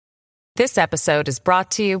This episode is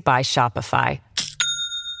brought to you by Shopify.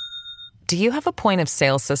 Do you have a point of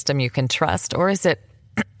sale system you can trust, or is it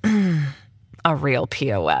a real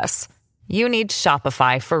POS? You need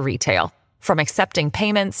Shopify for retail. From accepting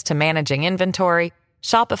payments to managing inventory,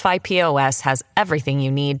 Shopify POS has everything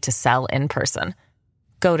you need to sell in person.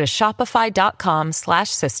 Go to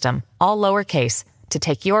shopify.com/system, all lowercase, to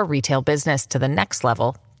take your retail business to the next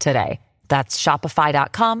level today. That's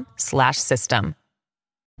shopify.com/system.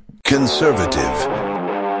 Conservative,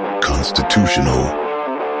 constitutional.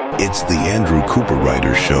 It's the Andrew Cooper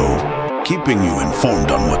Writer Show, keeping you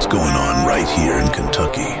informed on what's going on right here in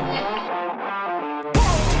Kentucky.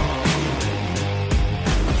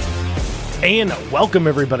 And welcome,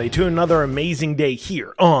 everybody, to another amazing day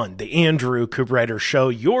here on the Andrew Cooper Writer Show,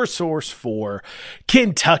 your source for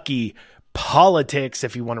Kentucky politics.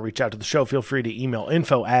 If you want to reach out to the show, feel free to email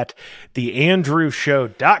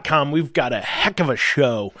info@theandrewshow.com. We've got a heck of a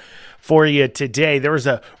show for you today. There was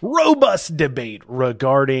a robust debate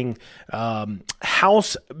regarding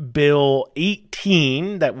House Bill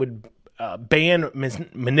 18 that would ban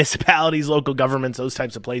municipalities, local governments, those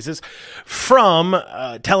types of places from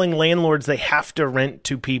telling landlords they have to rent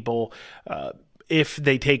to people if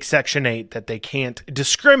they take Section 8, that they can't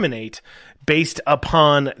discriminate based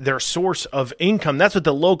upon their source of income. That's what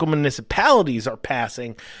the local municipalities are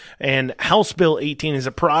passing. And House Bill 18 is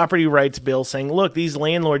a property rights bill saying, look, these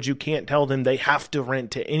landlords, you can't tell them they have to rent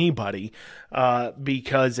to anybody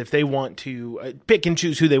because if they want to pick and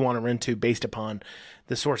choose who they want to rent to based upon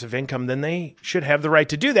the source of income, then they should have the right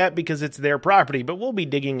to do that because it's their property. But we'll be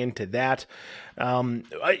digging into that.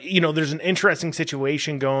 There's an interesting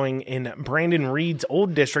situation going in Brandon Reed's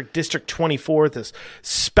old district, District 24, this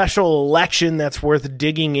special election that's worth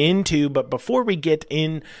digging into. But before we get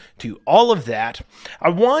into all of that, I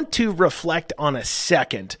want to reflect on a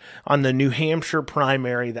second on the New Hampshire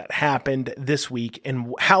primary that happened this week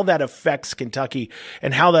and how that affects Kentucky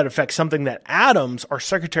and how that affects something that Adams, our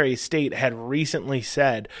Secretary of State, had recently said,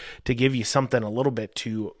 to give you something a little bit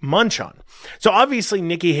to munch on. So obviously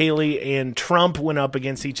Nikki Haley and Trump went up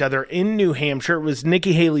against each other in New Hampshire. It was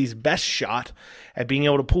Nikki Haley's best shot at being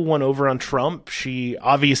able to pull one over on Trump. She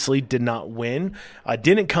obviously did not win,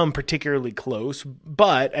 didn't come particularly close,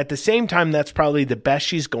 but at the same time, that's probably the best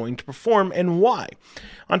she's going to perform. And why?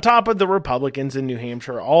 On top of the Republicans in New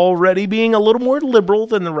Hampshire already being a little more liberal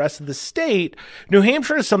than the rest of the state, New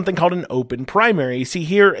Hampshire is something called an open primary. You see,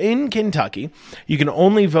 here in Kentucky, you can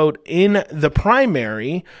only vote in the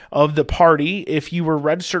primary of the party if you were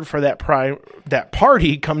registered for that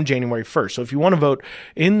party come January 1st. So if you want to vote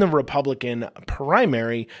in the Republican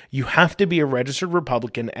primary, you have to be a registered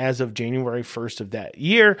Republican as of January 1st of that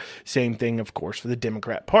year. Same thing, of course, for the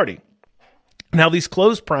Democrat Party. Now, these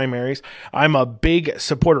closed primaries, I'm a big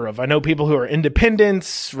supporter of. I know people who are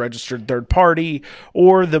independents, registered third party,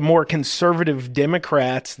 or the more conservative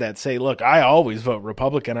Democrats that say, look, I always vote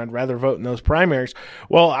Republican. I'd rather vote in those primaries.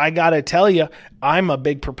 Well, I got to tell you, I'm a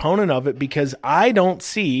big proponent of it because I don't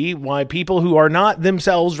see why people who are not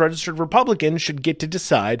themselves registered Republicans should get to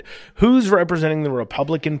decide who's representing the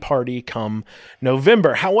Republican Party come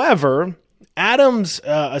November. However, Adams,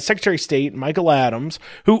 Secretary of State, Michael Adams,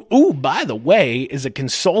 who, by the way, is a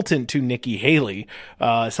consultant to Nikki Haley,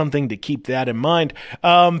 something to keep that in mind,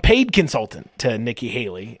 paid consultant to Nikki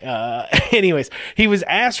Haley. Anyways, he was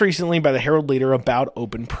asked recently by the Herald Leader about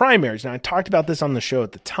open primaries. Now, I talked about this on the show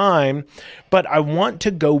at the time, but I want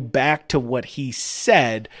to go back to what he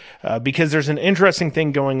said because there's an interesting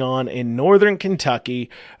thing going on in northern Kentucky,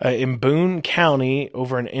 in Boone County,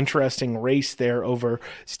 over an interesting race there over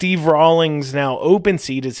Steve Rawlings' now open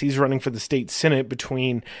seat as he's running for the state Senate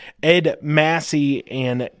between Ed Massey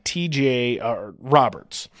and TJ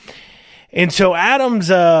Roberts. And so Adams,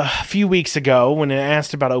 a few weeks ago, when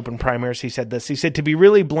asked about open primaries, he said this. He said, to be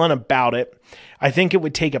really blunt about it, I think it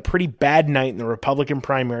would take a pretty bad night in the Republican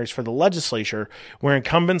primaries for the legislature where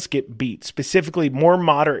incumbents get beat, specifically more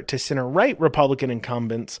moderate to center-right Republican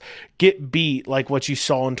incumbents get beat like what you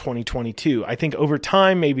saw in 2022. I think over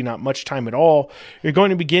time, maybe not much time at all, you're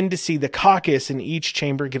going to begin to see the caucus in each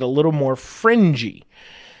chamber get a little more fringy.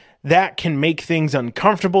 That can make things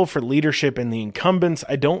uncomfortable for leadership and the incumbents.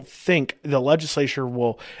 I don't think the legislature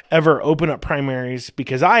will ever open up primaries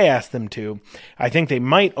because I asked them to. I think they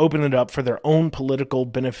might open it up for their own political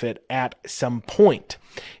benefit at some point.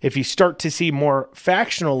 If you start to see more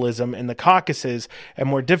factionalism in the caucuses and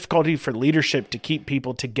more difficulty for leadership to keep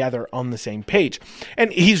people together on the same page.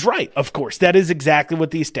 And he's right, of course. That is exactly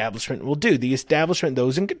what the establishment will do. The establishment,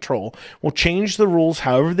 those in control, will change the rules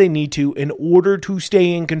however they need to in order to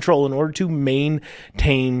stay in control, in order to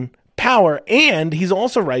maintain power. And he's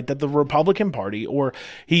also right that the Republican Party, or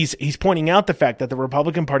he's pointing out the fact that the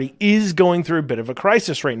Republican Party is going through a bit of a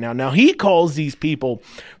crisis right now. Now, he calls these people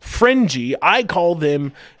fringy. I call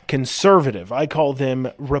them conservative. I call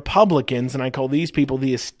them Republicans, and I call these people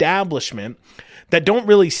the establishment that don't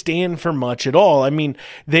really stand for much at all. I mean,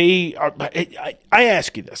 they are. I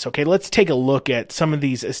ask you this, okay? Let's take a look at some of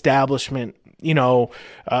these establishment,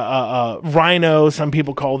 rhino. Some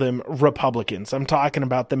people call them Republicans. I'm talking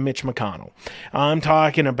about the Mitch McConnell. I'm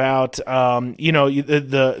talking about,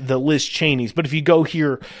 the Liz Cheneys. But if you go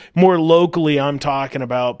here more locally, I'm talking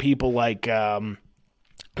about people like,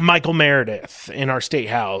 Michael Meredith in our state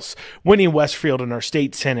house, Winnie Westfield in our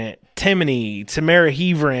state senate, Timony, Tamara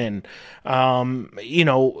Heverin,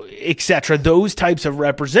 etc. Those types of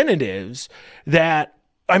representatives that,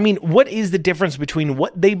 I mean, what is the difference between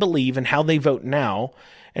what they believe and how they vote now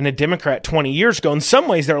and a Democrat 20 years ago? In some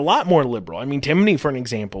ways, they're a lot more liberal. I mean, Timony, for an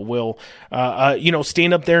example, will,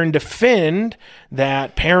 stand up there and defend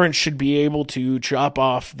that parents should be able to chop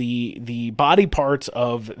off the body parts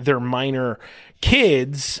of their minor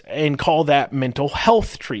kids and call that mental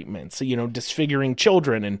health treatment. So, disfiguring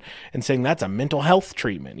children and saying that's a mental health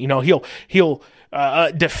treatment. He'll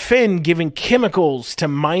defend giving chemicals to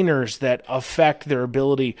minors that affect their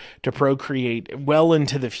ability to procreate well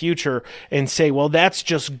into the future and say, well, that's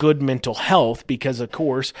just good mental health because, of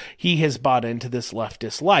course, he has bought into this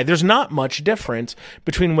leftist lie. There's not much difference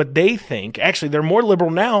between what they think. Actually, they're more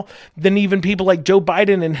liberal now than even people like Joe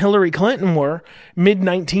Biden and Hillary Clinton were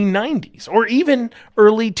mid-1990s or even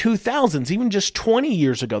early 2000s, even just 20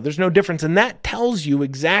 years ago. There's no difference. And that tells you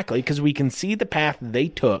exactly, because we can see the path they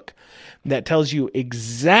took, that tells you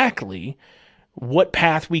exactly what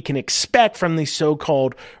path we can expect from these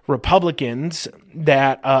so-called Republicans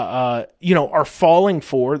that, are falling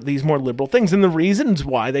for these more liberal things. And the reasons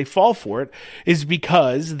why they fall for it is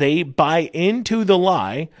because they buy into the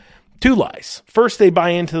lie. Two lies. First, they buy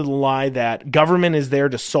into the lie that government is there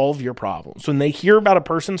to solve your problems. When they hear about a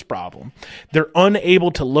person's problem, they're unable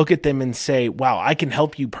to look at them and say, wow, I can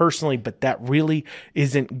help you personally, but that really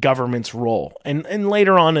isn't government's role. And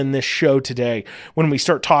later on in this show today, when we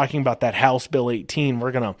start talking about that House Bill 18,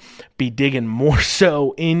 we're going to be digging more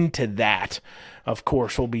so into that. Of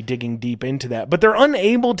course, we'll be digging deep into that, but they're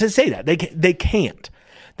unable to say that. They can't.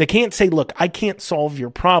 They can't say, look, I can't solve your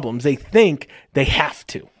problems. They think they have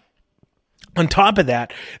to. On top of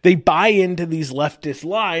that, they buy into these leftist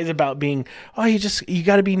lies about being, you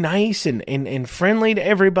got to be nice and friendly to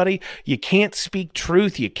everybody. You can't speak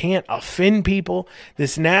truth. You can't offend people.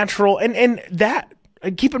 This natural, and that,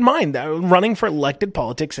 keep in mind that running for elected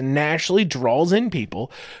politics nationally draws in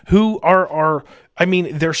people who are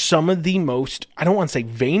they're some of the most, I don't want to say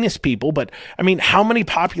vainest people, but how many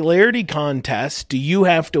popularity contests do you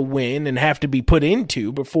have to win and have to be put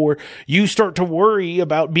into before you start to worry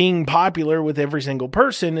about being popular with every single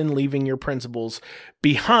person and leaving your principles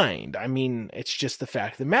behind? It's just the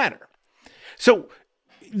fact of the matter. So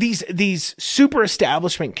these super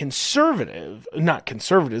establishment not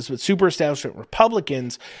conservatives, but super establishment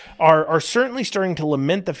Republicans are certainly starting to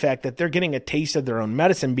lament the fact that they're getting a taste of their own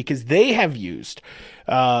medicine because they have used,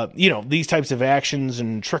 these types of actions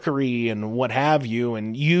and trickery and what have you,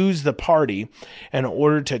 and use the party in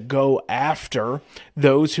order to go after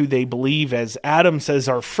those who they believe, as Adam says,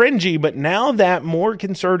 are fringy. But now that more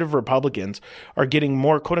conservative Republicans are getting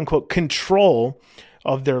more quote unquote control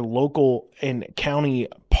of their local and county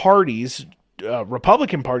parties,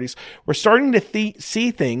 Republican parties, we're starting to see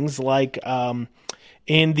things like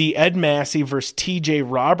in the Ed Massey versus TJ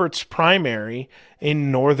Roberts primary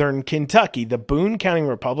in northern Kentucky. The Boone County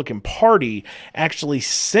Republican Party actually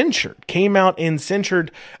came out and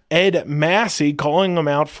censured Ed Massey, calling him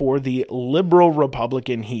out for the liberal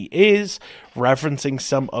Republican he is, referencing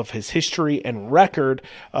some of his history and record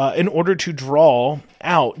in order to draw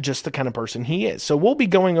out just the kind of person he is. So we'll be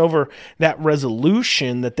going over that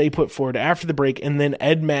resolution that they put forward after the break and then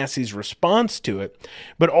Ed Massey's response to it,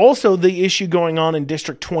 but also the issue going on in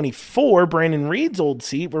District 24, Brandon Reed's old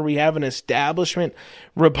seat, where we have an establishment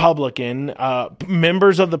Republican,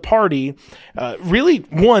 members of the party, really,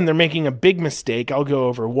 one, they're making a big mistake. I'll go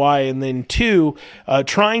over why. And then two,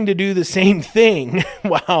 trying to do the same thing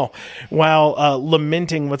while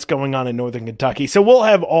lamenting what's going on in Northern Kentucky. So we'll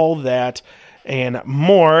have all that and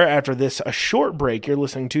more after this, a short break. You're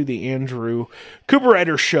listening to the Andrew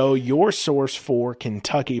Cooper Show, your source for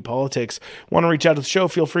Kentucky politics. Want to reach out to the show?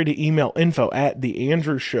 Feel free to email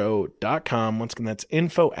info@theandrewshow.com. Once again, that's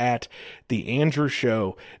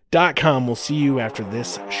info@theandrewshow.com. We'll see you after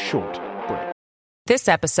this short break. This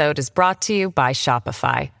episode is brought to you by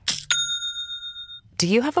Shopify. Do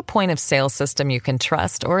you have a point of sale system you can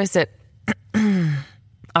trust, or is it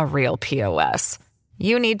a real POS?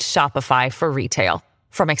 You need Shopify for retail.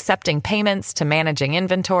 From accepting payments to managing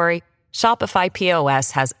inventory, Shopify POS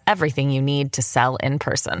has everything you need to sell in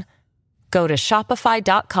person. Go to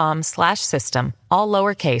shopify.com/system, all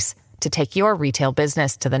lowercase, to take your retail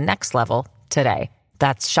business to the next level today.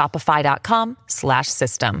 That's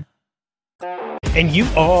shopify.com/system. And you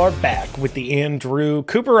are back with the Andrew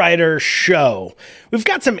Cooper Show. We've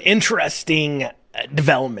got some interesting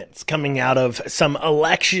developments coming out of some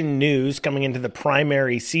election news coming into the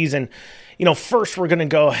primary season. First we're going to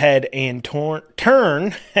go ahead and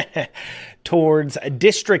turn towards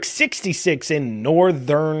District 66 in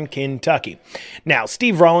northern Kentucky. Now,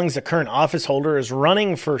 Steve Rawlings, the current office holder, is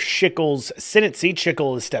running for Schickel's Senate seat.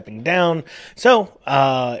 Schickel is stepping down, so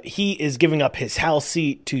he is giving up his House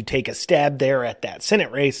seat to take a stab there at that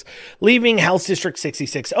Senate race, leaving House District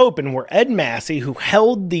 66 open, where Ed Massey, who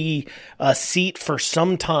held the seat for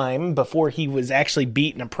some time before he was actually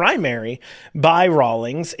beat in a primary by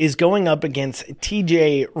Rawlings, is going up against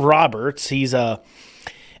TJ Roberts. He's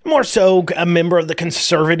more so a member of the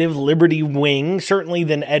conservative liberty wing, certainly,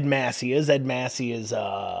 than Ed Massey is. Ed Massey is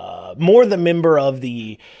more the member of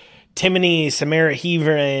the Timony,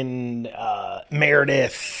 Samara-Heverin,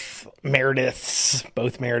 Merediths,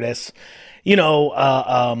 both Merediths,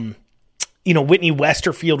 Whitney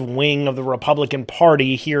Westerfield wing of the Republican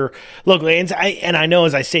Party here locally. And I know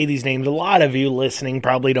as I say these names, a lot of you listening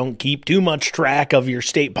probably don't keep too much track of your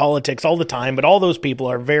state politics all the time, but all those people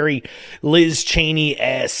are very Liz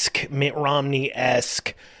Cheney-esque, Mitt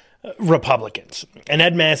Romney-esque Republicans. And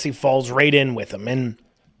Ed Massey falls right in with them. And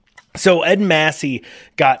so Ed Massey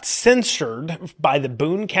got censored by the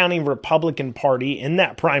Boone County Republican Party in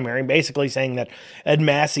that primary, basically saying that Ed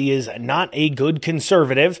Massey is not a good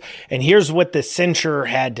conservative. And here's what the censure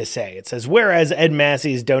had to say. It says, whereas Ed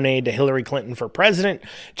Massey is donated to Hillary Clinton for president,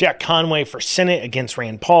 Jack Conway for Senate against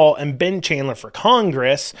Rand Paul, and Ben Chandler for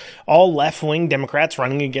Congress, all left-wing Democrats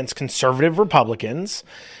running against conservative Republicans.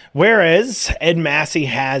 Whereas Ed Massey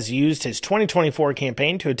has used his 2024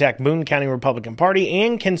 campaign to attack Boone County Republican Party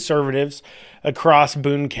and conservatives across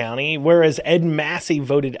Boone County, whereas Ed Massey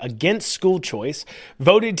voted against school choice,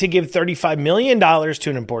 voted to give $35 million to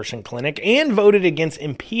an abortion clinic, and voted against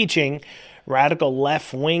impeaching radical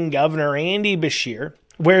left-wing Governor Andy Beshear.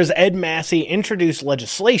 Whereas Ed Massey introduced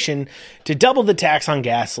legislation to double the tax on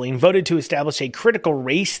gasoline, voted to establish a critical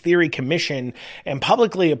race theory commission, and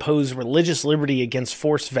publicly opposed religious liberty against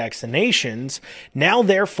forced vaccinations, now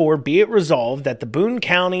therefore be it resolved that the Boone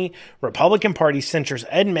County Republican Party censures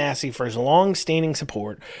Ed Massey for his long-standing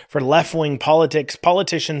support for left-wing politics,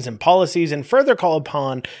 politicians, and policies, and further call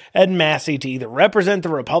upon Ed Massey to either represent the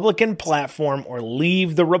Republican platform or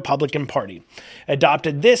leave the Republican Party.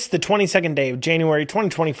 Adopted this the 22nd day of January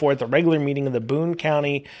 2024 at the regular meeting of the Boone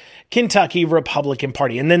County, Kentucky Republican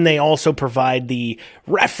Party. And then they also provide the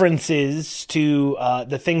references to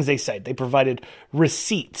the things they cite. They provided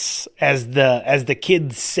receipts, as the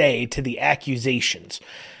kids say, to the accusations.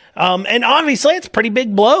 And obviously, it's a pretty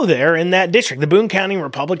big blow there in that district. The Boone County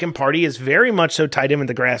Republican Party is very much so tied in with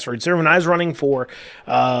the grassroots. When I was running for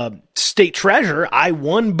state treasurer, I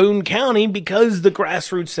won Boone County because the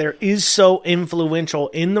grassroots there is so influential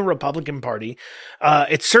in the Republican Party.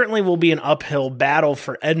 It certainly will be an uphill battle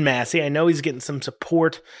for Ed Massey. I know he's getting some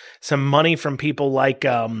support, some money from people like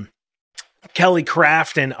Kelly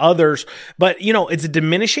Craft and others, but it's a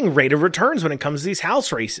diminishing rate of returns when it comes to these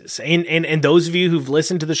House races. And those of you who've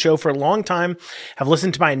listened to the show for a long time, have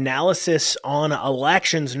listened to my analysis on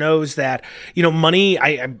elections, knows that, money,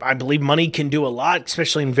 I believe money can do a lot,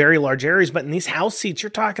 especially in very large areas, but in these House seats, you're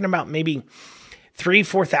talking about maybe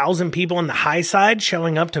 3,000-4,000 people on the high side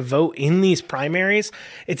showing up to vote in these primaries.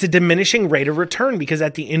 It's a diminishing rate of return because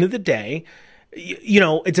at the end of the day,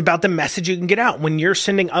 it's about the message you can get out. When you're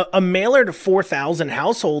sending a mailer to 4,000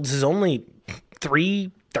 households is only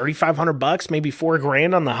 $3,500, maybe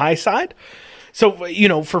 $4,000 on the high side. So,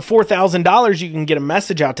 for $4,000, you can get a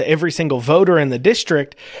message out to every single voter in the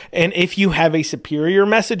district. And if you have a superior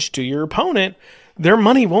message to your opponent, their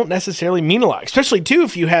money won't necessarily mean a lot, especially, too,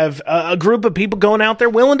 if you have a group of people going out there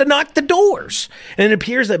willing to knock the doors. And it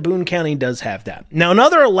appears that Boone County does have that. Now, in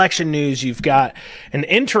other election news, you've got an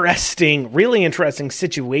really interesting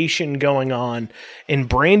situation going on in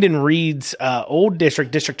Brandon Reed's old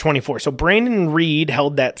district, District 24. So Brandon Reed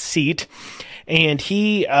held that seat. and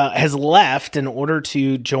he has left in order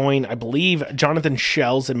to join, I believe, Jonathan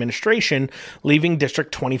Schell's administration, leaving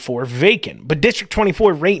District 24 vacant. But District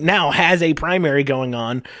 24 right now has a primary going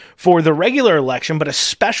on for the regular election, but a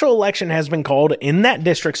special election has been called in that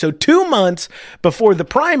district. So 2 months before the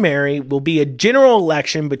primary will be a general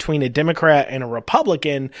election between a Democrat and a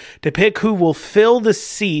Republican to pick who will fill the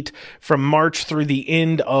seat from March through the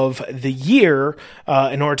end of the year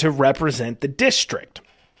in order to represent the district.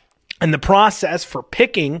 And the process for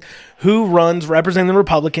picking who runs representing the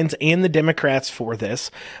Republicans and the Democrats for this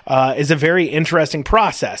is a very interesting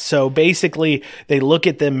process. So basically, they look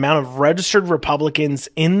at the amount of registered Republicans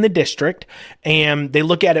in the district, and they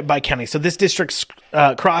look at it by county. So this district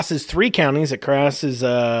crosses 3 counties. It crosses,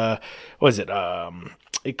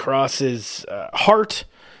 it crosses Hart,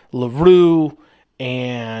 LaRue,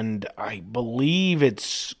 and I believe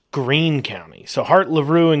it's Greene County. So Hart,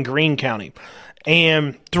 LaRue, and Greene County.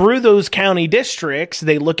 And through those county districts,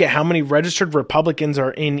 they look at how many registered Republicans are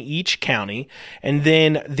in each county. And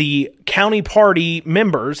then the county party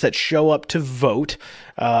members that show up to vote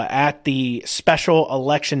at the special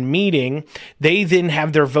election meeting, they then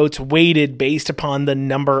have their votes weighted based upon the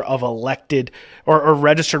number of elected or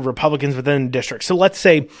registered Republicans within the district. So let's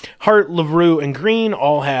say Hart, LaRue, and Greene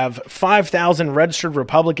all have 5,000 registered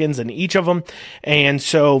Republicans in each of them. And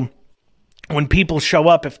so when people show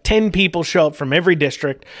up, if 10 people show up from every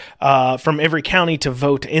district, from every county to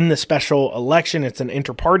vote in the special election, it's an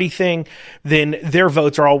inter-party thing, then their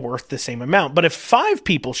votes are all worth the same amount. But if 5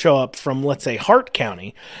 people show up from, let's say, Hart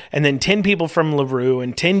County, and then 10 people from LaRue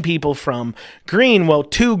and 10 people from Greene, well,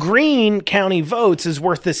 2 Greene County votes is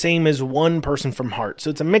worth the same as 1 person from Hart. So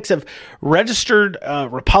it's a mix of registered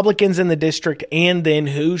Republicans in the district and then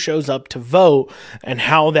who shows up to vote and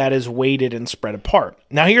how that is weighted and spread apart.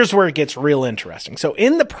 Now, here's where it gets real interesting. So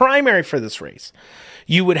in the primary for this race,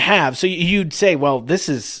 you'd say, well, this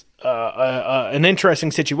is an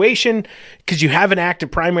interesting situation because you have an active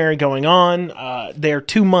primary going on. They're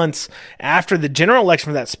 2 months after the general election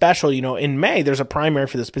for that special. In May, there's a primary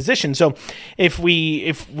for this position. So if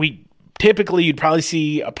we typically, you'd probably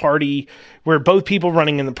see a party where both people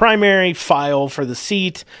running in the primary file for the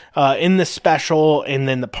seat in the special, and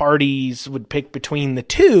then the parties would pick between the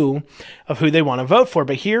two of who they want to vote for.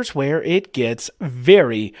 But here's where it gets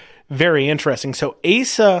very, very interesting. So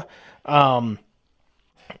Asa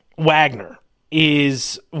Wagner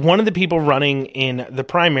is one of the people running in the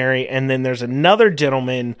primary, and then there's another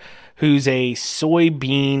gentleman who's a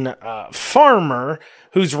soybean farmer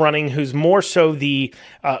who's running, who's more so the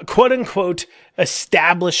quote-unquote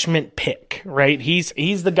establishment pick, right? He's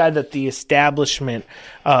the guy that the establishment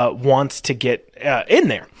wants to get in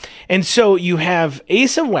there. And so you have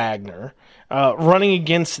Asa Wagner running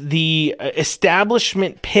against the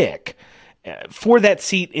establishment pick for that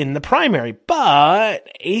seat in the primary. But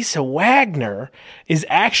Asa Wagner is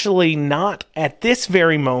actually not at this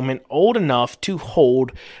very moment old enough to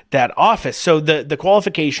hold that office. So the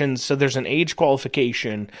qualifications, so there's an age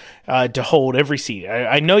qualification to hold every seat.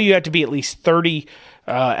 I know you have to be at least 30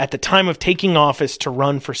 at the time of taking office to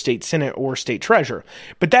run for state senate or state treasurer.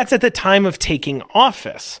 But that's at the time of taking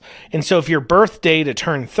office. And so if your birthday to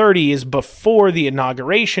turn 30 is before the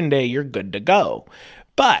inauguration day, you're good to go.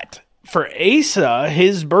 But for Asa,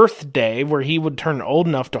 his birthday, where he would turn old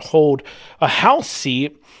enough to hold a House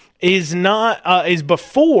seat, is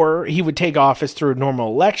before he would take office through a normal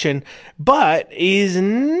election, but is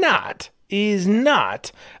not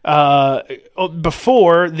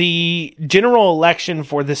before the general election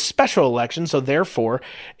for the special election. So therefore,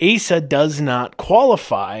 Asa does not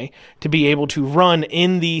qualify to be able to run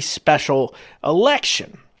in the special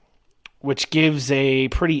election, which gives a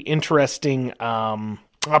pretty interesting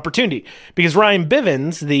opportunity, because Ryan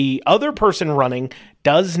Bivens, the other person running,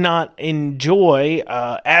 does not enjoy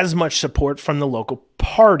as much support from the local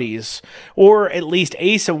parties, or at least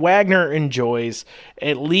Asa Wagner enjoys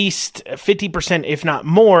at least 50%, if not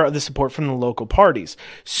more, of the support from the local parties.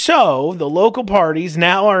 So the local parties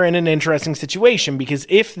now are in an interesting situation, because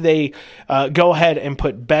if they go ahead and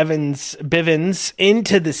put Bivens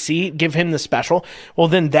into the seat, give him the special, well,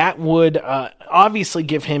 then that would obviously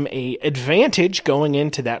give him a advantage going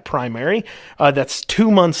into that primary. That's 2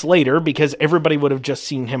 months later, because everybody would have just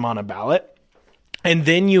seen him on a ballot. And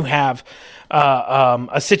then you have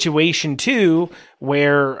a situation too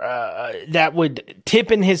where that would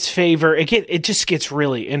tip in his favor. It just gets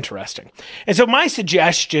really interesting. And so my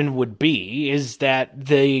suggestion would be is that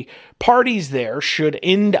the parties there should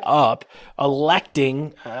end up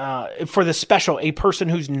electing for the special a person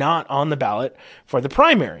who's not on the ballot for the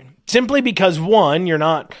primary, simply because, one, you're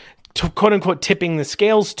not quote unquote tipping the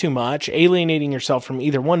scales too much, alienating yourself from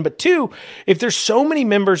either one. But two, if there's so many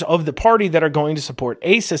members of the party that are going to support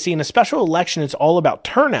Asa, see, in a special election, it's all about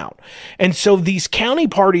turnout. And so these county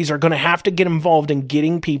parties are going to have to get involved in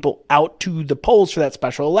getting people out to the polls for that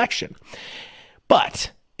special election.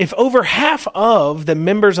 But if over half of the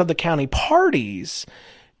members of the county parties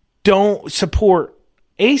don't support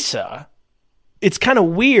Asa, it's kind of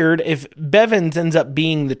weird if Bevins ends up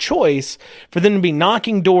being the choice for them to be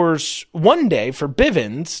knocking doors one day for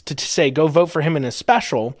Bivens to say, go vote for him in a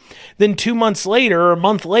special. Then 2 months later or a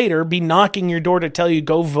month later, be knocking your door to tell you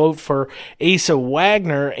go vote for Asa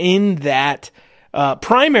Wagner in that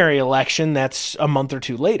primary election that's a month or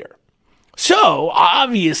two later. So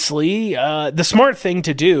obviously, the smart thing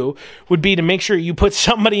to do would be to make sure you put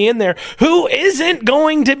somebody in there who isn't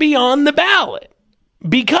going to be on the ballot.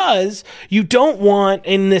 Because you don't want,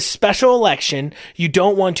 in this special election, you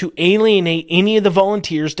don't want to alienate any of the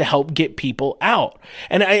volunteers to help get people out.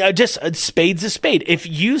 And I just, a spade's a spade. If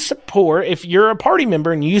you're a party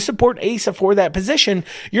member and you support Asa for that position,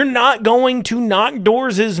 you're not going to knock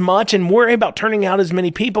doors as much and worry about turning out as many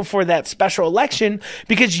people for that special election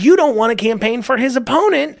because you don't want to campaign for his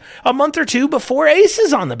opponent a month or two before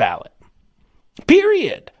Asa's on the ballot.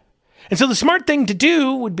 Period. And so the smart thing to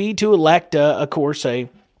do would be to elect, of course, a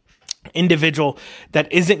individual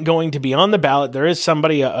that isn't going to be on the ballot. There is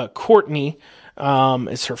somebody, Courtney,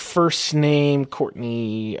 is her first name.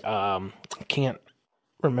 Courtney, can't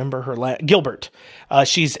remember her Gilbert.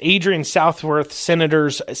 She's Adrian Southworth,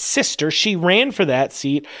 Senator's sister. She ran for that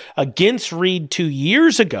seat against Reed 2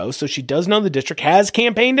 years ago, so she does know the district, has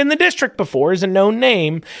campaigned in the district before, is a known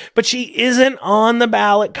name, but she isn't on the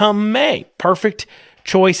ballot come May. Perfect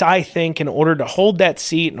choice, I think, in order to hold that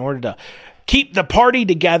seat, in order to keep the party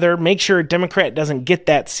together, make sure a Democrat doesn't get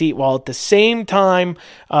that seat, while at the same time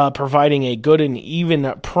providing a good and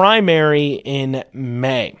even primary in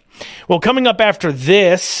May. Well, coming up after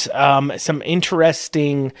this, some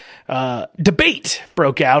interesting debate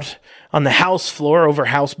broke out on the House floor over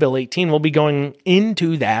House Bill 18. We'll be going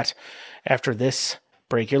into that after this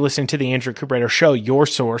break. You're listening to the Andrew Cooper Show, your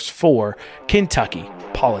source for Kentucky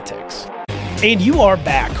politics. And you are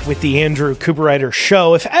back with the Andrew Cooper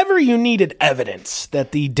Show. If ever you needed evidence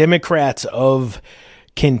that the Democrats of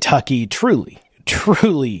Kentucky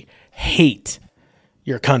truly hate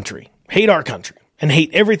your country, hate our country, and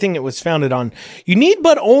hate everything it was founded on, you need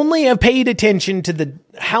but only have paid attention to the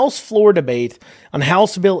House floor debate on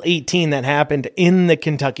House Bill 18 that happened in the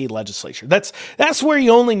Kentucky legislature. That's where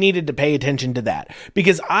you only needed to pay attention to that.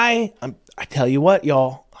 Because I tell you what,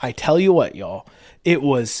 y'all, it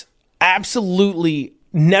was absolutely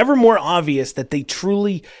never more obvious that they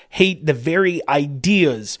truly hate the very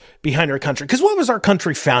ideas behind our country. Because what was our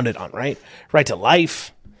country founded on, right? Right to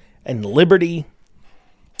life and liberty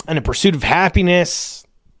and a pursuit of happiness,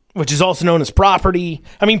 which is also known as property.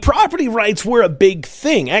 I mean, property rights were a big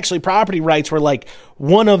thing. Actually, property rights were like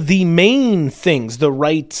one of the main things, the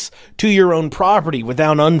rights to your own property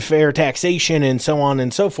without unfair taxation and so on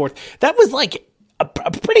and so forth. That was like a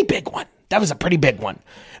pretty big one. That was a pretty big one.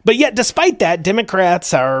 But yet, despite that,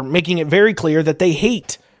 Democrats are making it very clear that they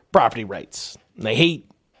hate property rights. They hate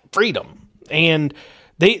freedom. And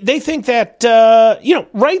they think that,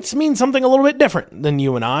 rights mean something a little bit different than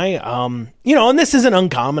you and I. And this isn't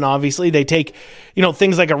uncommon, obviously. They take,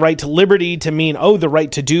 things like a right to liberty to mean, the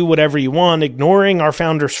right to do whatever you want, ignoring our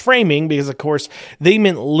founders' framing, because, of course, they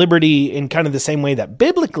meant liberty in kind of the same way that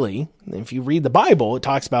biblically, if you read the Bible, it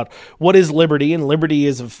talks about what is liberty, and liberty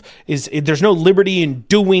is there's no liberty in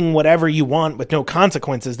doing whatever you want with no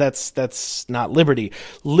consequences. That's not liberty.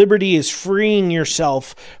 Liberty is freeing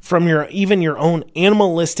yourself from even your own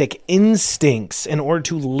animalistic instincts in order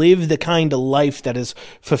to live the kind of life that is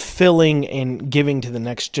fulfilling and giving to the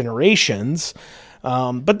next generations.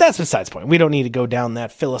 But that's besides the point. We don't need to go down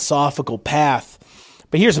that philosophical path.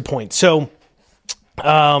 But here's the point. So,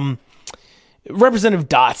 Representative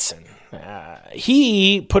Dotson,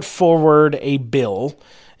 he put forward a bill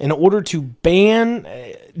in order to ban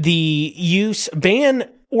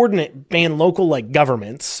local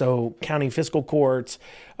governments, so county fiscal courts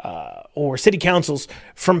or city councils,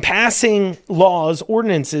 from passing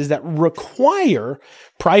ordinances that require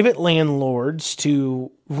private landlords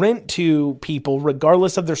to rent to people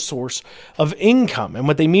regardless of their source of income. And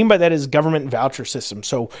what they mean by that is government voucher system.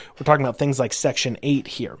 So we're talking about things like Section 8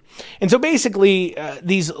 here. And so basically,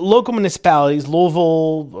 these local municipalities,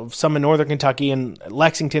 Louisville, some in northern Kentucky, and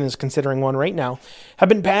Lexington is considering one right now, have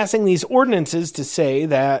been passing these ordinances to say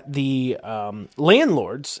that the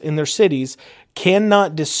landlords in their cities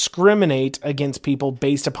cannot discriminate against people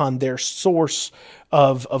based upon their source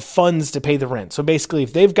of funds to pay the rent. So basically,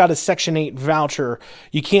 if they've got a Section 8 voucher,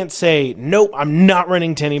 you can't say, nope, I'm not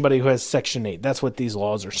renting to anybody who has Section 8. That's what these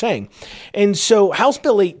laws are saying. And so House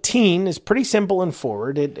Bill 18 is pretty simple and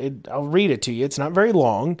forward. I'll read it to you. It's not very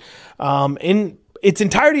long. In its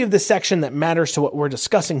entirety of the section that matters to what we're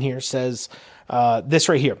discussing here says this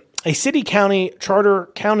right here. A city, county,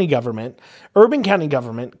 charter county government, urban county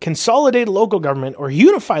government, consolidated local government, or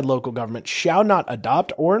unified local government shall not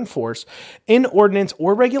adopt or enforce an ordinance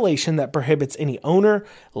or regulation that prohibits any owner,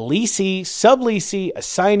 leasee, subleasee,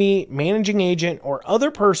 assignee, managing agent, or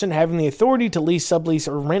other person having the authority to lease, sublease,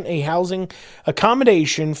 or rent a housing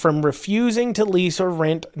accommodation from refusing to lease or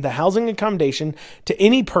rent the housing accommodation to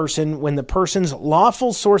any person when the person's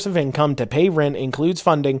lawful source of income to pay rent includes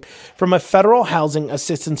funding from a federal housing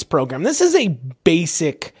assistance program. This is a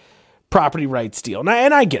basic property rights deal.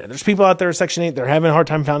 And I get it. There's people out there, Section 8, they're having a hard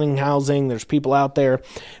time finding housing. There's people out there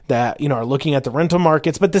that, are looking at the rental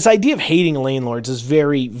markets. But this idea of hating landlords is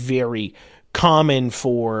very, very common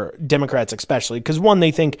for Democrats, especially because one,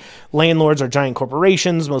 they think landlords are giant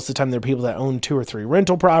corporations. Most of the time, they're people that own 2 or 3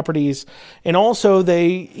 rental properties. And also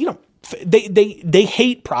they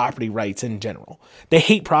hate property rights in general. They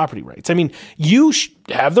hate property rights. I mean, you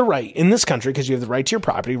have the right in this country, because you have the right to your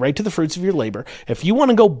property, right to the fruits of your labor. If you want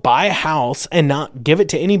to go buy a house and not give it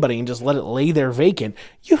to anybody and just let it lay there vacant,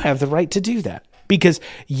 you have the right to do that. Because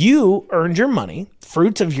you earned your money,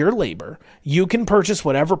 fruits of your labor. You can purchase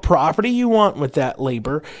whatever property you want with that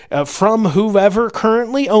labor from whoever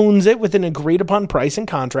currently owns it with an agreed upon price and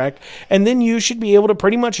contract. And then you should be able to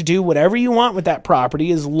pretty much do whatever you want with that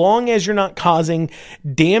property as long as you're not causing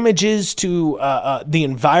damages to the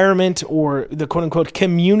environment or the quote unquote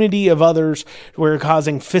community of others where you're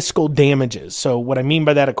causing fiscal damages. So what I mean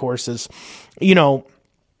by that, of course, is,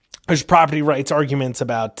 there's property rights arguments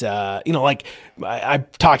about, like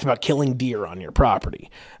I've talked about killing deer on your property,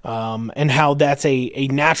 and how that's a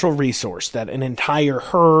natural resource, that an entire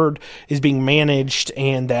herd is being managed,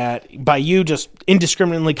 and that by you just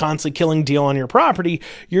indiscriminately constantly killing deer on your property,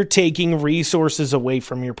 you're taking resources away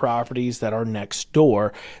from your properties that are next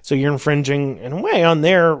door. So you're infringing in a way on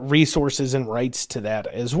their resources and rights to that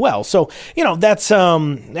as well. So, that's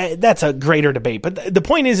a greater debate. But the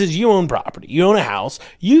point is you own property, you own a house,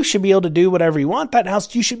 you should be able to do whatever you want. That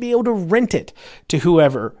house, you should be able to rent it to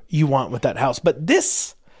whoever you want with that house. But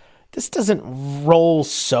this doesn't roll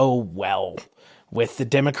so well with the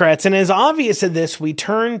Democrats. And as obvious as this, we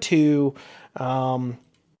turn to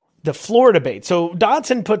the floor debate. So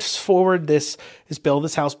Dodson puts forward this bill,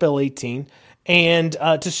 this House Bill 18. And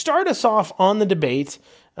to start us off on the debate,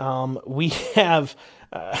 we have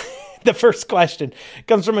the first question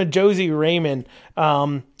comes from a Josie Raymond.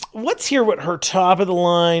 Let's hear what her top of the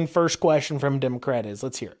line first question from Democrat is.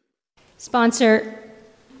 Let's hear it. Sponsor,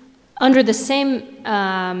 under the same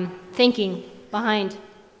thinking behind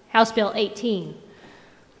House Bill 18,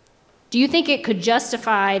 do you think it could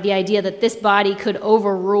justify the idea that this body could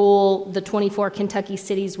overrule the 24 Kentucky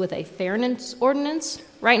cities with a fairness ordinance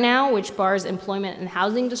right now, which bars employment and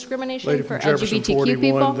housing discrimination for LGBTQ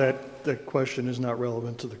people? That question is not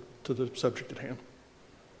relevant to the subject at hand.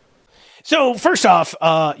 So first off,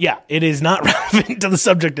 it is not relevant to the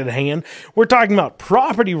subject at hand. We're talking about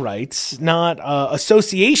property rights, not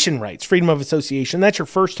association rights, freedom of association. That's your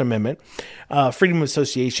First Amendment, freedom of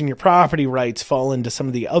association. Your property rights fall into some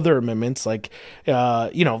of the other amendments, like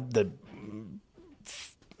the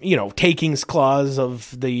takings clause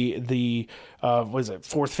of the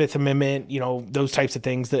Fourth, Fifth Amendment. Those types of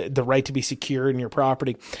things. The right to be secure in your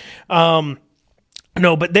property.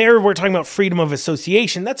 No, but there we're talking about freedom of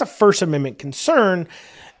association. That's a First Amendment concern.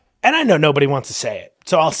 And I know nobody wants to say it,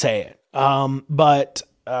 so I'll say it. But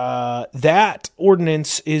that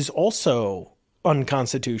ordinance is also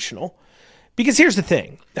unconstitutional. Because here's the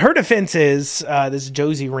thing. Her defense is, this is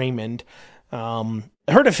Josie Raymond,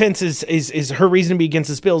 her defense is her reason to be against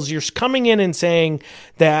this bill is you're coming in and saying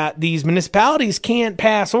that these municipalities can't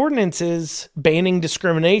pass ordinances banning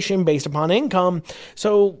discrimination based upon income.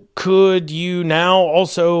 So could you now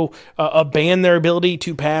also ban their ability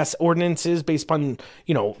to pass ordinances based upon,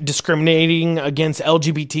 discriminating against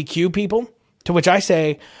LGBTQ people? To which I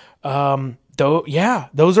say,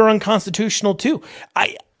 those are unconstitutional too.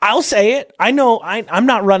 I'll say it. I know I'm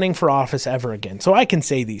not running for office ever again, so I can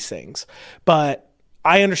say these things. But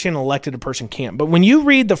I understand an elected person can't. But when you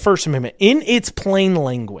read the First Amendment in its plain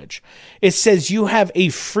language, it says you have a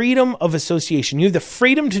freedom of association. You have the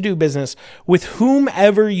freedom to do business with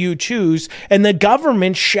whomever you choose, and the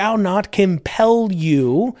government shall not compel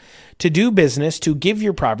you to do business, to give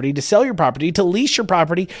your property, to sell your property, to lease your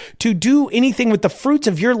property, to do anything with the fruits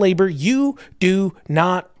of your labor you do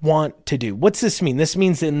not want to do. What's this mean? This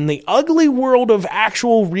means in the ugly world of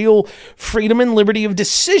actual real freedom and liberty of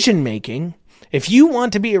decision making, if you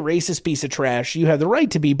want to be a racist piece of trash, you have the right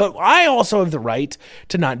to be, but I also have the right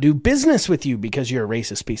to not do business with you because you're a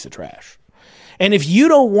racist piece of trash. And if you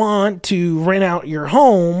don't want to rent out your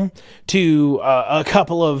home to a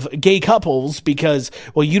couple of gay couples because,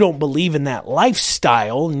 well, you don't believe in that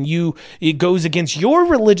lifestyle and it goes against your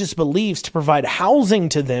religious beliefs to provide housing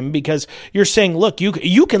to them because you're saying, look,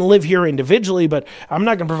 you can live here individually, but I'm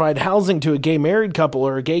not going to provide housing to a gay married couple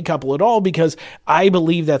or a gay couple at all because I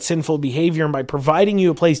believe that's sinful behavior. And by providing you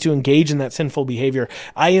a place to engage in that sinful behavior,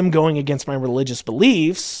 I am going against my religious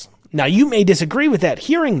beliefs. Now, you may disagree with that,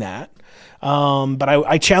 hearing that. But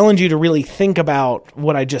I challenge you to really think about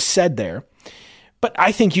what I just said there. But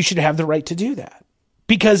I think you should have the right to do that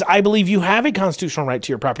because I believe you have a constitutional right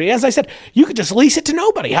to your property. As I said, you could just lease it to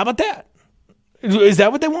nobody. How about that? Is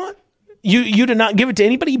that what they want? You to not give it to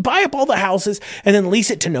anybody, buy up all the houses and then lease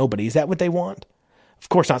it to nobody. Is that what they want? Of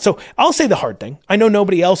course not. So I'll say the hard thing. I know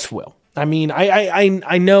nobody else will. I mean,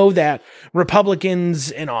 I know that Republicans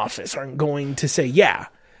in office aren't going to say, yeah,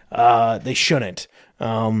 they shouldn't.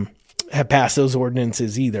 Have passed those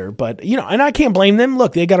ordinances either, but and I can't blame them.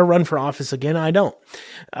 Look, they got to run for office again. I don't.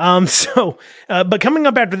 But coming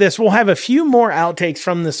up after this, we'll have a few more outtakes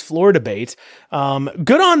from this floor debate.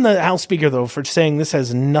 Good on the House Speaker though for saying this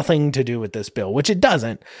has nothing to do with this bill, which it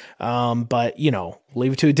doesn't. But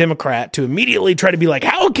leave it to a Democrat to immediately try to be like,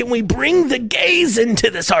 how can we bring the gays into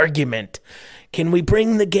this argument? Can we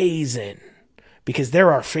bring the gays in? Because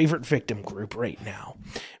they're our favorite victim group right now.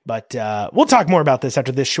 But we'll talk more about this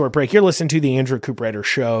after this short break. You're listening to the Andrew Cooperrider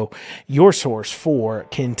Show, your source for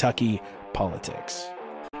Kentucky politics.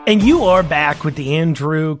 And you are back with the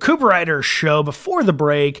Andrew Cooperrider Show. Before the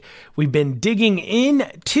break, we've been digging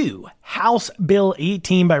into House Bill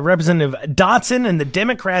 18 by Representative Dotson and the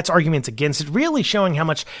Democrats' arguments against it, really showing how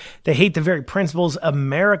much they hate the very principles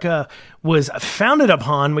America was founded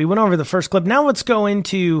upon. We went over the first clip. Now let's go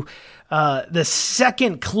into the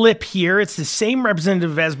second clip here. It's the same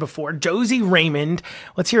representative as before, Josie Raymond.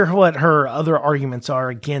 Let's hear what her other arguments are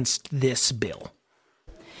against this bill.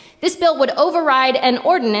 This bill would override an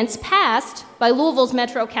ordinance passed by Louisville's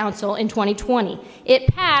Metro Council in 2020.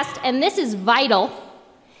 It passed, and this is vital,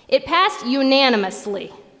 it passed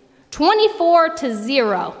unanimously,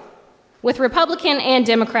 24-0, with Republican and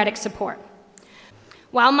Democratic support.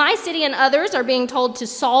 While my city and others are being told to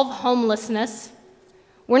solve homelessness,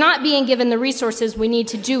 we're not being given the resources we need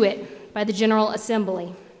to do it by the General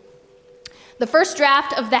Assembly. The first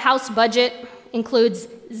draft of the House budget includes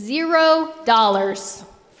 $0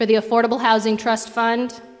 for the Affordable Housing Trust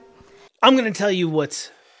Fund. I'm going to tell you what's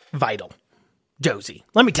vital, Josie.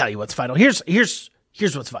 Let me tell you what's vital. Here's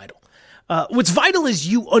what's vital. What's vital is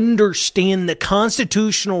you understand the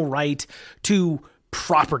constitutional right to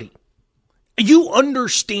property. You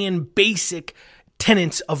understand basic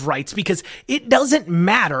tenets of rights because it doesn't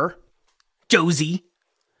matter, Josie,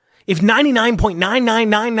 if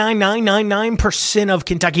 99.9999999% of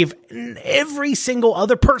Kentucky, if every single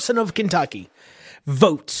other person of Kentucky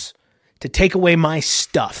votes to take away my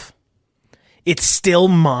stuff, it's still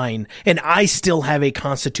mine, and I still have a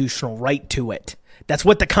constitutional right to it. That's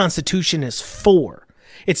what the Constitution is for.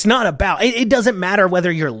 It's not about, it doesn't matter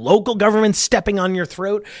whether your local government's stepping on your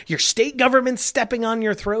throat, your state government's stepping on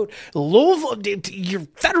your throat, Louisville, your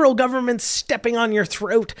federal government's stepping on your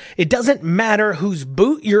throat. It doesn't matter whose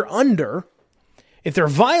boot you're under. If they're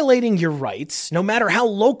violating your rights, no matter how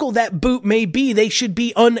local that boot may be, they should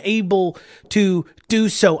be unable to do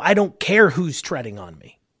so. I don't care who's treading on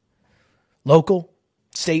me. Local,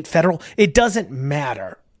 state, federal, it doesn't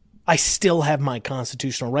matter. I still have my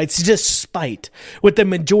constitutional rights, despite what the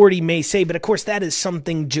majority may say. But of course, that is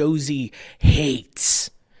something Josie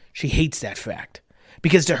hates. She hates that fact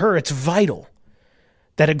because to her, it's vital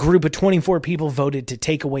that a group of 24 people voted to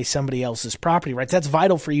take away somebody else's property rights. That's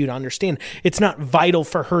vital for you to understand. It's not vital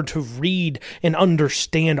for her to read and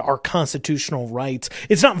understand our constitutional rights.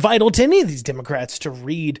 It's not vital to any of these Democrats to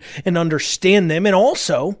read and understand them. And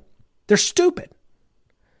also, they're stupid.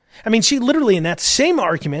 I mean, she literally, in that same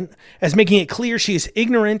argument, as making it clear she is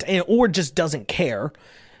ignorant or just doesn't care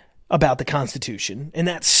about the Constitution, in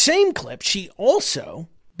that same clip, she also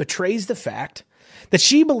betrays the fact that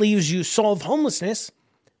she believes you solve homelessness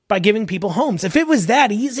by giving people homes. If it was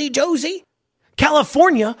that easy, Josie,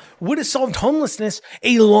 California would have solved homelessness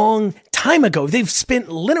a long time ago. They've spent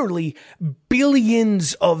literally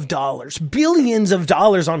billions of dollars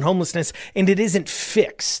on homelessness, and it isn't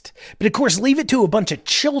fixed. But of course, leave it to a bunch of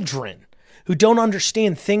children who don't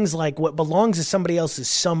understand things like what belongs to somebody else is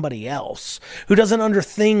somebody else, who doesn't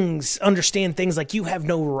understand things like you have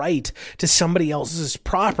no right to somebody else's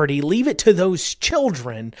property. Leave it to those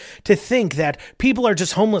children to think that people are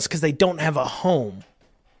just homeless because they don't have a home.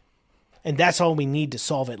 And that's all we need to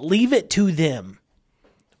solve it. Leave it to them.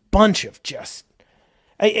 Bunch of just...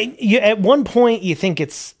 at one point, you think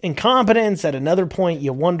it's incompetence. At another point,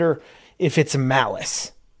 you wonder if it's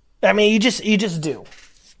malice. I mean, you just do.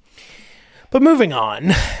 But moving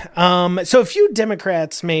on, so a few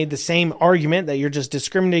Democrats made the same argument that you're just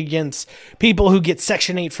discriminating against people who get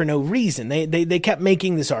Section 8 for no reason. They kept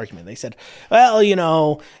making this argument. They said, well,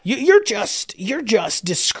 you're just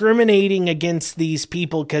discriminating against these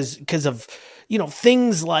people because of,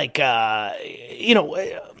 things like,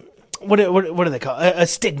 what do they call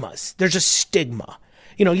stigmas? There's a stigma.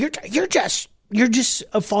 You're just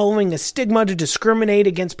following a stigma to discriminate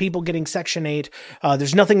against people getting Section 8.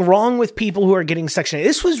 There's nothing wrong with people who are getting Section 8.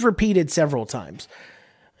 This was repeated several times.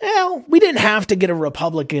 Well, we didn't have to get a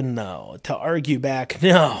Republican, though, to argue back.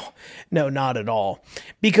 No, not at all.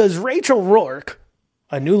 Because Rachel Rourke,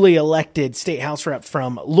 a newly elected state House rep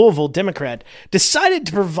from Louisville, Democrat, decided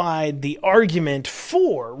to provide the argument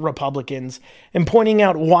for Republicans and pointing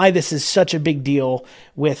out why this is such a big deal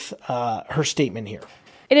with her statement here.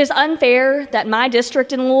 It is unfair that my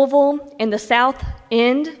district in Louisville, in the south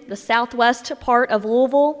end, the southwest part of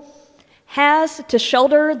Louisville, has to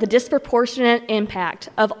shoulder the disproportionate impact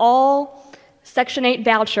of all Section 8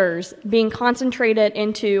 vouchers being concentrated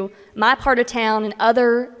into my part of town and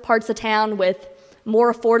other parts of town with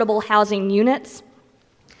more affordable housing units.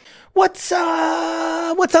 What's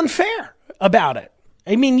unfair about it?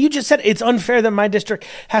 I mean, you just said it's unfair that my district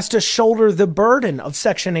has to shoulder the burden of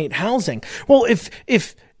Section 8 housing. Well, if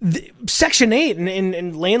Section 8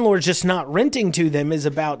 and landlords just not renting to them is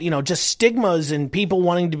about, just stigmas and people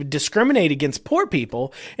wanting to discriminate against poor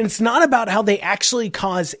people. And it's not about how they actually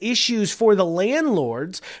cause issues for the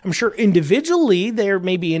landlords. I'm sure individually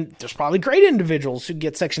there's probably great individuals who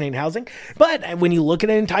get Section 8 housing. But when you look at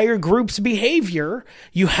an entire group's behavior,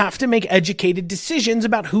 you have to make educated decisions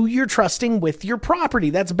about who you're trusting with your property.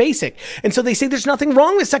 That's basic. And so they say there's nothing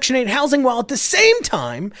wrong with Section 8 housing, while at the same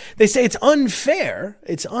time, they say it's unfair.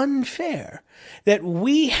 It's unfair that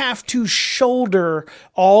we have to shoulder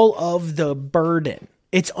all of the burden.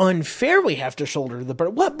 It's unfair we have to shoulder the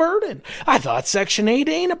burden. What burden? I thought Section 8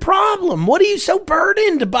 ain't a problem. What are you so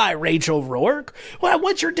burdened by, Rachel Rourke? Well,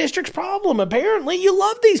 what's your district's problem? Apparently you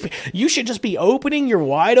love these people. You should just be opening your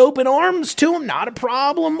wide open arms to them. Not a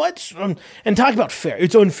problem. And talk about fair.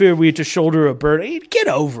 It's unfair we have to shoulder a burden. Get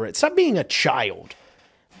over it. Stop being a child.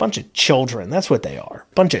 Bunch of children. That's what they are.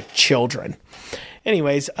 Bunch of children.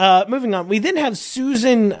 Anyways, moving on. We then have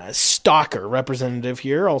Susan Stalker, representative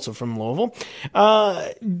here, also from Louisville,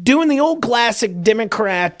 doing the old classic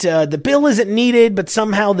Democrat, the bill isn't needed, but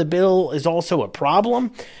somehow the bill is also a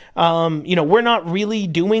problem. We're not really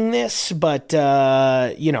doing this, but,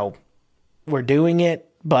 we're doing it,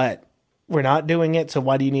 but we're not doing it. So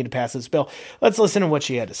why do you need to pass this bill? Let's listen to what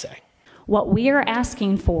she had to say. What we are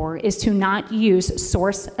asking for is to not use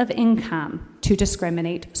source of income to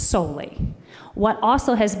discriminate solely. What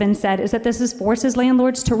also has been said is that this forces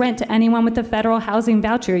landlords to rent to anyone with a federal housing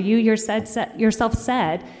voucher. You yourself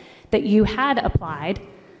said that you had applied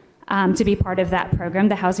to be part of that program,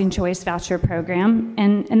 the Housing Choice Voucher Program,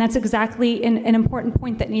 and that's exactly an important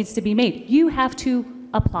point that needs to be made. You have to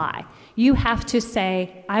apply. You have to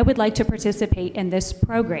say, I would like to participate in this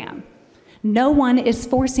program. No one is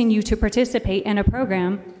forcing you to participate in a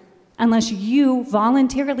program unless you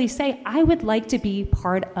voluntarily say, I would like to be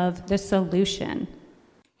part of the solution.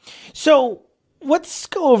 So let's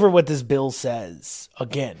go over what this bill says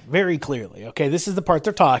again, very clearly. Okay, this is the part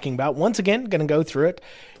they're talking about. Once again, going to go through it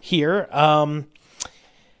here.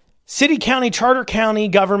 City, county, charter county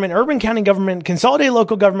government, urban county government, consolidated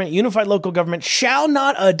local government, unified local government shall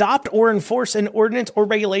not adopt or enforce an ordinance or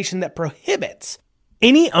regulation that prohibits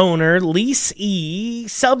any owner, leasee,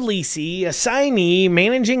 subleasee, assignee,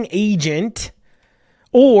 managing agent,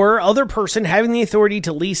 or other person having the authority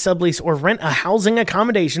to lease, sublease, or rent a housing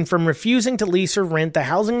accommodation from refusing to lease or rent the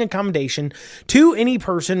housing accommodation to any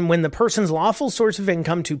person when the person's lawful source of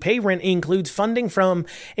income to pay rent includes funding from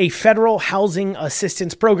a federal housing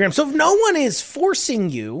assistance program. So if no one is forcing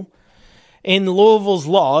you in Louisville's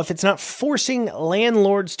law, if it's not forcing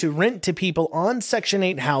landlords to rent to people on Section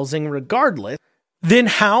 8 housing regardless, then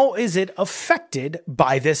how is it affected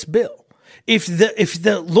by this bill? If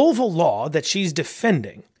the Louisville law that she's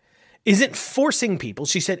defending isn't forcing people.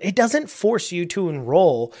 She said, it doesn't force you to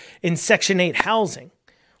enroll in Section 8 housing.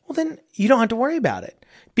 Well, then you don't have to worry about it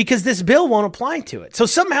because this bill won't apply to it. So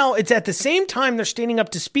somehow it's at the same time they're standing up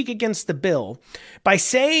to speak against the bill by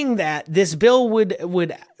saying that this bill would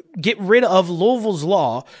get rid of Louisville's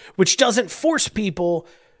law, which doesn't force people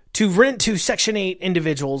to rent to Section 8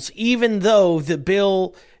 individuals, even though the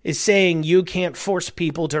bill is saying you can't force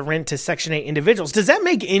people to rent to Section 8 individuals. Does that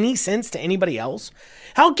make any sense to anybody else?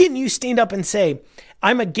 How can you stand up and say,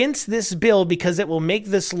 I'm against this bill because it will make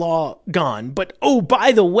this law gone, but oh,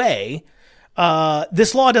 by the way,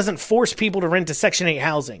 this law doesn't force people to rent to Section 8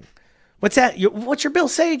 housing. What's that? What's your bill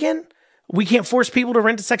say again? We can't force people to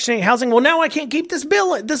rent to Section 8 housing. Well, now I can't keep this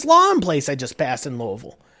law in place I just passed in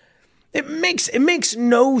Louisville. It makes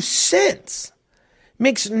no sense.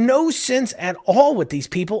 Makes no sense at all what these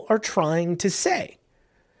people are trying to say.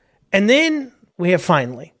 And then we have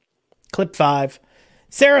finally, clip 5,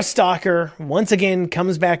 Sarah Stalker once again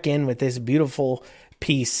comes back in with this beautiful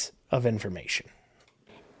piece of information.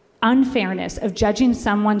 Unfairness of judging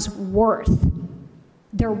someone's worth,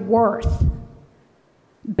 their worth,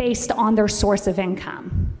 based on their source of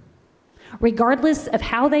income. Regardless of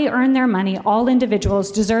how they earn their money, all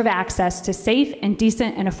individuals deserve access to safe and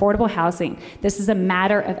decent and affordable housing. This is a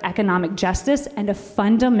matter of economic justice and a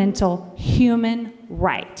fundamental human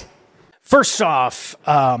right. First off,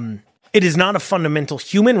 it is not a fundamental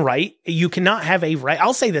human right. You cannot have a right.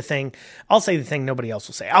 I'll say the thing nobody else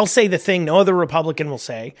will say. I'll say the thing no other Republican will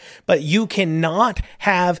say, but you cannot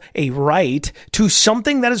have a right to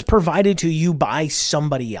something that is provided to you by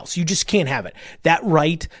somebody else. You just can't have it. That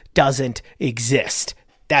right doesn't exist.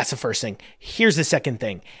 That's the first thing. Here's the second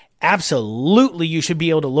thing. Absolutely, you should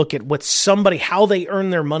be able to look at how they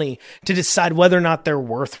earn their money to decide whether or not they're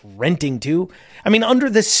worth renting to. I mean,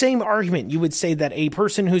 under the same argument, you would say that a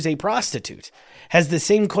person who's a prostitute has the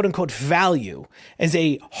same quote unquote value as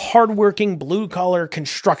a hardworking blue collar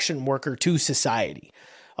construction worker to society.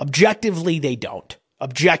 Objectively, they don't.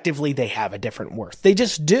 Objectively, they have a different worth. They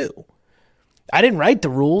just do. I didn't write the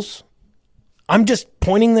rules. I'm just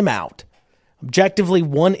pointing them out. Objectively,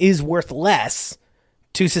 one is worth less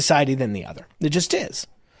to society than the other. It just is.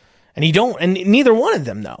 And neither one of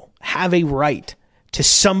them, though, have a right to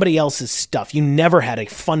somebody else's stuff. You never had a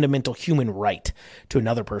fundamental human right to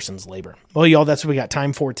another person's labor. Well, y'all, that's what we got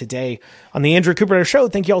time for today on the Andrew Cooper Show.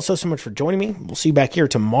 Thank you all so much for joining me. We'll see you back here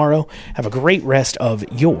tomorrow. Have a great rest of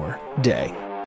your day.